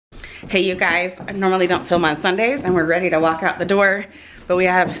Hey you guys, I normally don't film on Sundays and we're ready to walk out the door, but we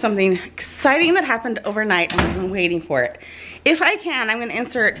have something exciting that happened overnight and I've been waiting for it. If I can, I'm gonna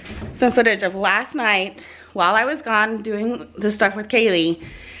insert some footage of last night while I was gone doing the stuff with Kaylee.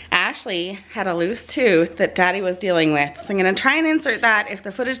 Ashley had a loose tooth that Daddy was dealing with. So I'm gonna try and insert that. If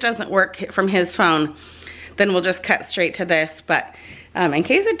the footage doesn't work from his phone, then we'll just cut straight to this. But in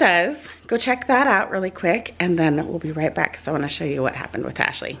case it does, go check that out really quick and then we'll be right back because I wanna show you what happened with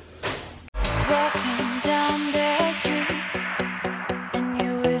Ashley. Walking down the street and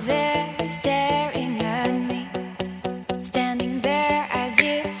you were there staring at me, standing there as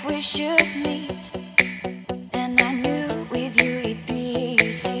if we should meet, and I knew with you it'd be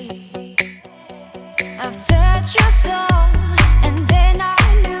easy. I've touched your soul and then I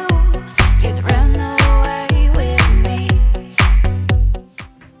knew you'd run away with me.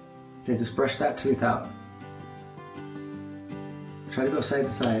 Okay, just brush that tooth out. Try to go side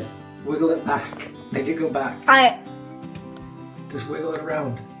to side. Wiggle it back. Make it go back. Just wiggle it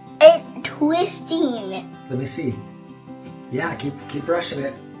around. It's twisting. Let me see. Yeah, keep brushing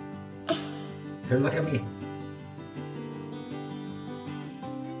it. Here, look at me.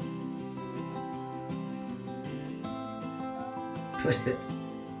 Twist it.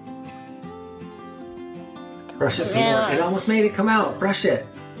 Brush it some more. It almost made it come out. Brush it.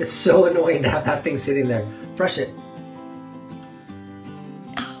 It's so annoying to have that thing sitting there. Brush it.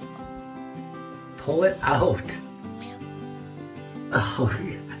 Pull it out. Oh,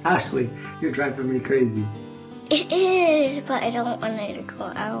 Ashley, you're driving me crazy. It is, but I don't want it to go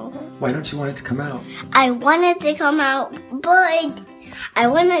out. Why don't you want it to come out? I want it to come out, but I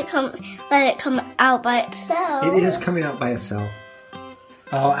want to let it come out by itself. It is coming out by itself.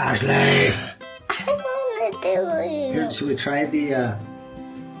 Oh, Ashley. I want to do it. Here, should we try the,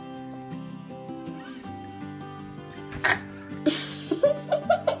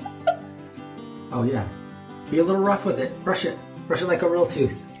 Oh yeah. Be a little rough with it. Brush it. Brush it like a real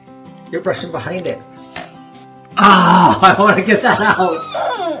tooth. You're brushing behind it. Ah, I want to get that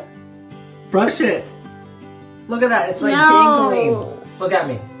out. Brush it. Look at that. It's like dangling. Look at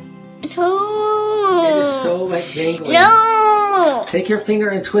me. No. It is so like dangling. No. Take your finger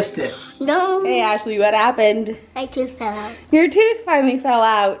and twist it. No. Hey Ashley, what happened? My tooth fell out. Your tooth finally fell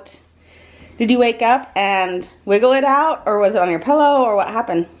out. Did you wake up and wiggle it out, or was it on your pillow, or what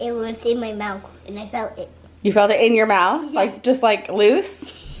happened? It was in my mouth, and I felt it. You felt it in your mouth? Yeah. Like, just like loose?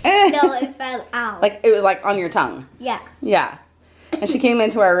 No, it fell out. Like, it was like on your tongue? Yeah. Yeah. And she came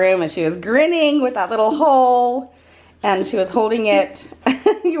into our room and she was grinning with that little hole, and she was holding it.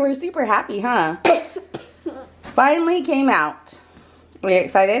 You were super happy, huh? Finally came out. Are you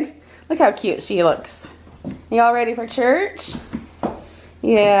excited? Look how cute she looks. You all ready for church?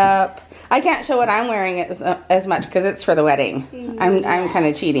 Yep. I can't show what I'm wearing as much because it's for the wedding. I'm kind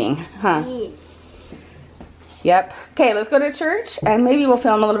of cheating, huh? Yep. Okay, let's go to church and maybe we'll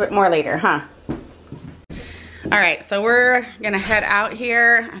film a little bit more later, huh? All right, so we're gonna head out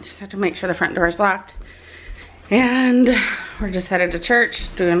here. I just have to make sure the front door is locked. And we're just headed to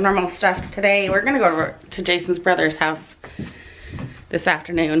church, doing normal stuff today. We're gonna go to Jason's brother's house this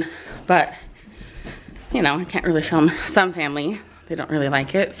afternoon, but you know, I can't really film some family. They don't really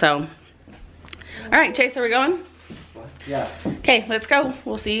like it, so. All right, Chase, are we going? Yeah. Okay, let's go.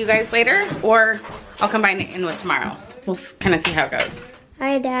 We'll see you guys later, or I'll combine it in with tomorrow's. We'll kind of see how it goes.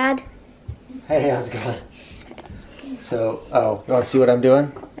 Hi, Dad. Hey, how's it going? So, oh, you want to see what I'm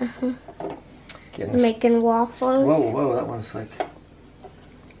doing? Making waffles. Whoa, that one's like...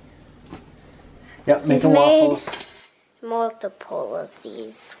 Yep, making waffles. Multiple of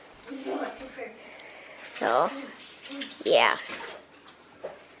these. So, yeah.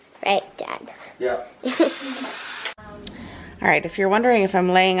 Right, Dad? Yeah. All right, if you're wondering if I'm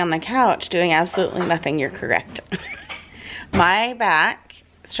laying on the couch doing absolutely nothing, you're correct. My back,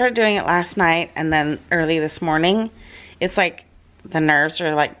 started doing it last night and then early this morning. It's like the nerves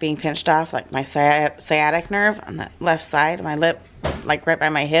are like being pinched off, like my sciatic nerve on the left side, my lip, like right by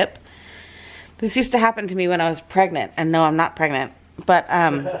my hip. This used to happen to me when I was pregnant, and no, I'm not pregnant, but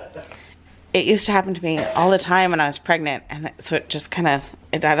it used to happen to me all the time when I was pregnant, and so it just kind of,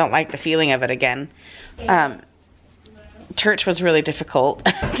 I don't like the feeling of it again. Church was really difficult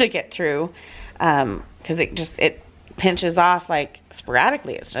to get through because it pinches off like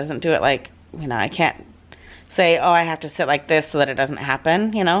sporadically. It doesn't do it like, you know, I can't say, oh, I have to sit like this so that it doesn't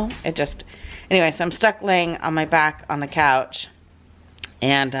happen, you know. It just, anyway, so I'm stuck laying on my back on the couch,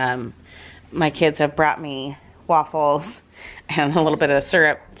 and my kids have brought me waffles and a little bit of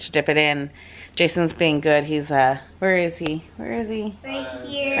syrup to dip it in. Jason's being good. He's, where is he? Where is he? Right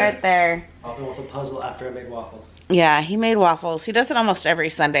here. Right there. I'll go with a puzzle after I make waffles. Yeah, he made waffles. He does it almost every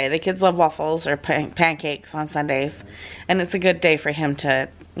Sunday. The kids love waffles or pancakes on Sundays. And it's a good day for him to,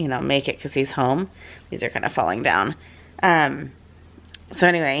 you know, make it because he's home. These are kind of falling down. So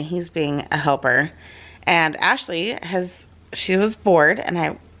anyway, he's being a helper. And Ashley she was bored, and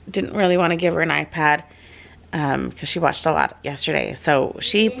I didn't really want to give her an iPad because she watched a lot yesterday. So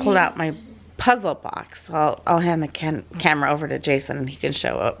she pulled out my puzzle box. I'll hand the camera over to Jason and he can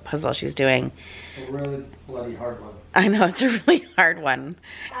show what puzzle she's doing. A really bloody hard one. I know, it's a really hard one.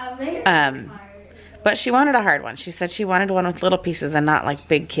 But she wanted a hard one. She said she wanted one with little pieces and not like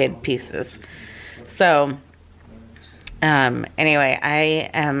big kid pieces. So anyway,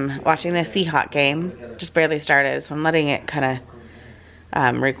 I am watching the Seahawk game. Just barely started, so I'm letting it kind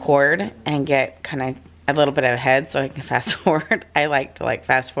of record and get kind of a little bit ahead so I can fast forward. I like to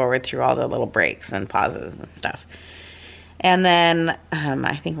fast forward through all the little breaks and pauses and stuff. And then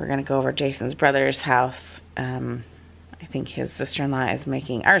I think we're gonna go over Jason's brother's house. I think his sister-in-law is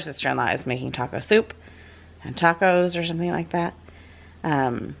making, our sister-in-law is making taco soup and tacos or something like that.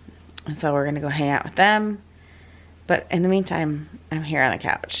 And so we're gonna go hang out with them. But in the meantime, I'm here on the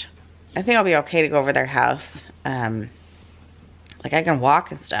couch. I think I'll be okay to go over their house. Like I can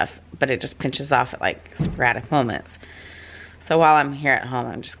walk and stuff, but it just pinches off at like sporadic moments. So while I'm here at home,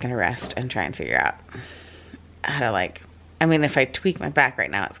 I'm just gonna rest and try and figure out how to I mean, if I tweak my back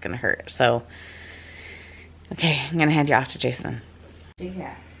right now, it's gonna hurt. So, okay, I'm gonna hand you off to Jason.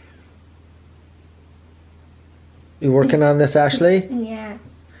 Yeah. You working on this, Ashley? Yeah.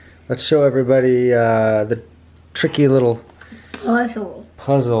 Let's show everybody the tricky little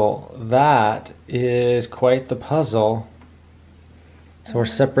puzzle. That is quite the puzzle. So we're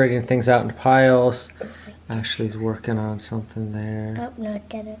separating things out into piles. Ashley's working on something there. Oh, no,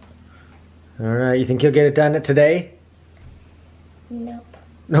 get it. Alright, you think you'll get it done today? Nope.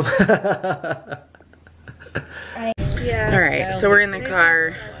 Nope. Alright, so we're in the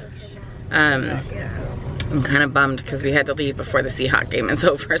car. I'm kind of bummed because we had to leave before the Seahawk game is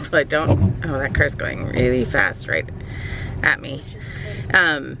over, so I don't, oh, that car's going really fast right at me.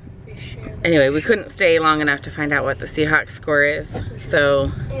 Anyway, we couldn't stay long enough to find out what the Seahawks score is,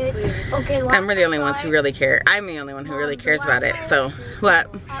 so and we're the only ones who really care. I'm the only one who really cares about it, so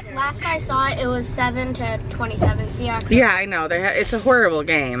what? Last I saw it, it was 7-27 Seahawks. Yeah, I know, it's a horrible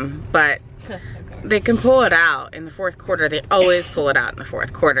game, but they can pull it out in the fourth quarter. They always pull it out in the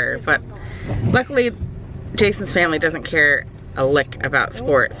fourth quarter, but luckily Jason's family doesn't care a lick about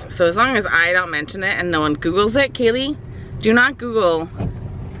sports. So as long as I don't mention it and no one Googles it, Kaylee, do not Google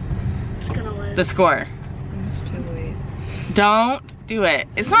the score. It's too late. Don't do it.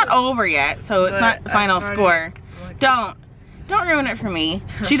 It's not over yet, so it's not the final score. Don't ruin it for me.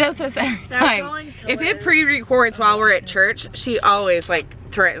 She does this every time. If it pre-records while we're at church, she always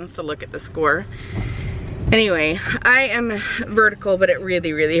threatens to look at the score. Anyway, I am vertical, but it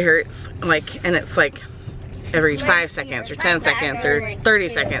really, really hurts. And it's every 5 seconds or 10 seconds or 30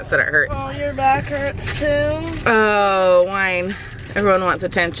 seconds that it hurts. Oh, your back hurts too? Oh, wine. Everyone wants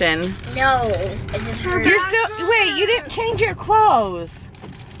attention. No, it just hurts. You're still, wait, you didn't change your clothes.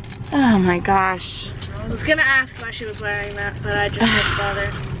 Oh my gosh. I was gonna ask why she was wearing that, but I just didn't bother.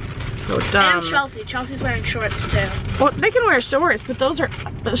 So dumb. And Chelsea. Chelsea's wearing shorts too. Well, they can wear shorts, but those are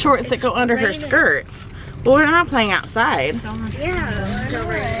the shorts that go under her skirts. Well, we're not playing outside. Yeah, still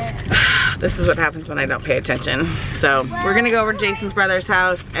raining. This is what happens when I don't pay attention. So we're gonna go over to Jason's brother's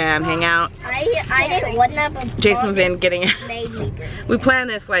house and hang out. I didn't want that, but Jason's in getting it. made me bring it. We planned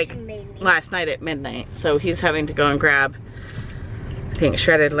this last night at midnight, so he's having to go and grab, I think,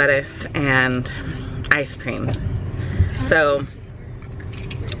 shredded lettuce and ice cream. So,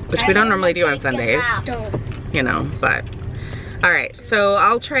 which we don't normally do on Sundays, you know, but. All right, so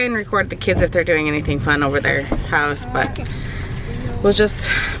I'll try and record the kids if they're doing anything fun over their house, but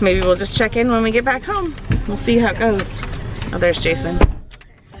maybe we'll just check in when we get back home. We'll see how it goes. Oh, there's Jason.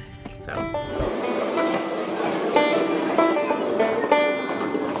 So.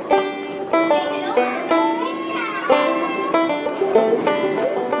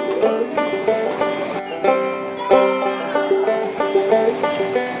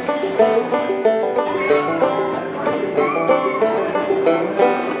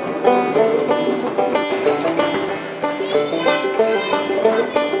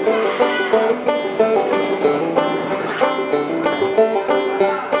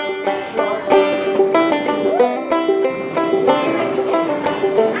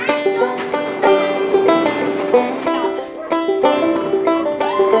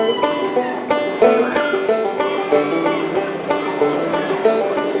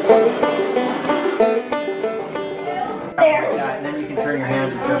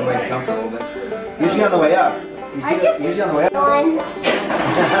 Easy on the way up. 1, 2.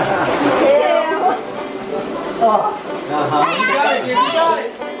 Uh-huh. You got it, dude. You got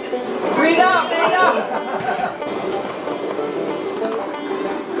it. Breathe out, breathe out.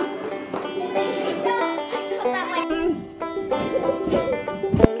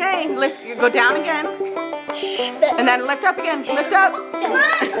 Okay, lift, you go down again. And then lift up again, lift up.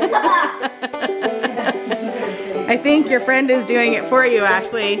 I think your friend is doing it for you,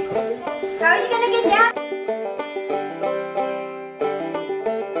 Ashley. How are you gonna get down?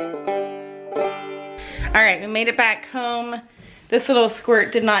 All right, we made it back home. This little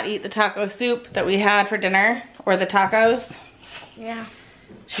squirt did not eat the taco soup that we had for dinner, or the tacos. Yeah.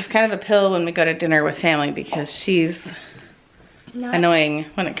 She's kind of a pill when we go to dinner with family because she's annoying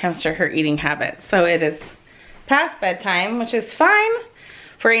when it comes to her eating habits. So it is past bedtime, which is fine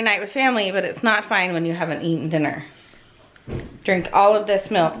for a night with family, but it's not fine when you haven't eaten dinner. Drink all of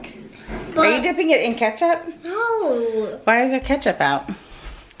this milk. Are you dipping it in ketchup? No. Why is there ketchup out?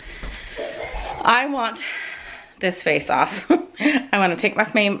 I want this face off. I want to take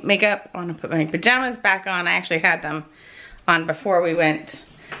off my makeup. I want to put my pajamas back on. I actually had them on before we went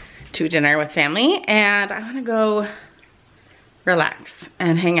to dinner with family, and I want to go relax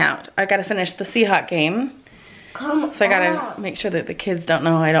and hang out. I got to finish the Seahawk game. So I gotta make sure that the kids don't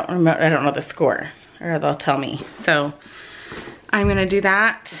know I don't know the score, or they'll tell me. So I'm gonna do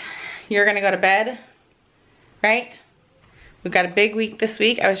that. You're gonna go to bed, right? We've got a big week this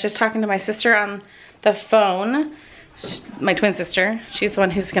week. I was just talking to my sister on the phone, my twin sister. She's the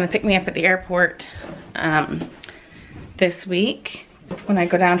one who's gonna pick me up at the airport this week when I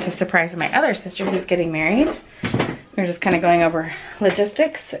go down to surprise my other sister who's getting married. We're just kind of going over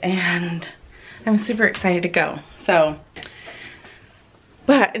logistics, and I'm super excited to go. So,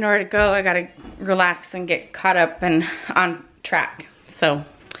 but in order to go, I gotta relax and get caught up and on track. So,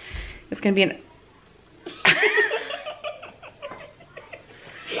 it's gonna be an...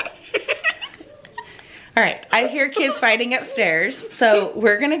 All right, I hear kids fighting upstairs, so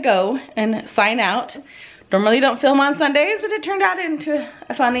we're gonna go and sign out. Normally don't film on Sundays, but it turned out into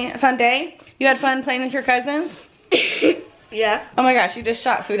a fun day. You had fun playing with your cousins? Yeah. Oh my gosh, you just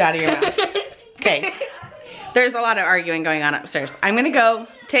shot food out of your mouth. Okay. There's a lot of arguing going on upstairs. I'm gonna go.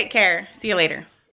 Take care. See you later.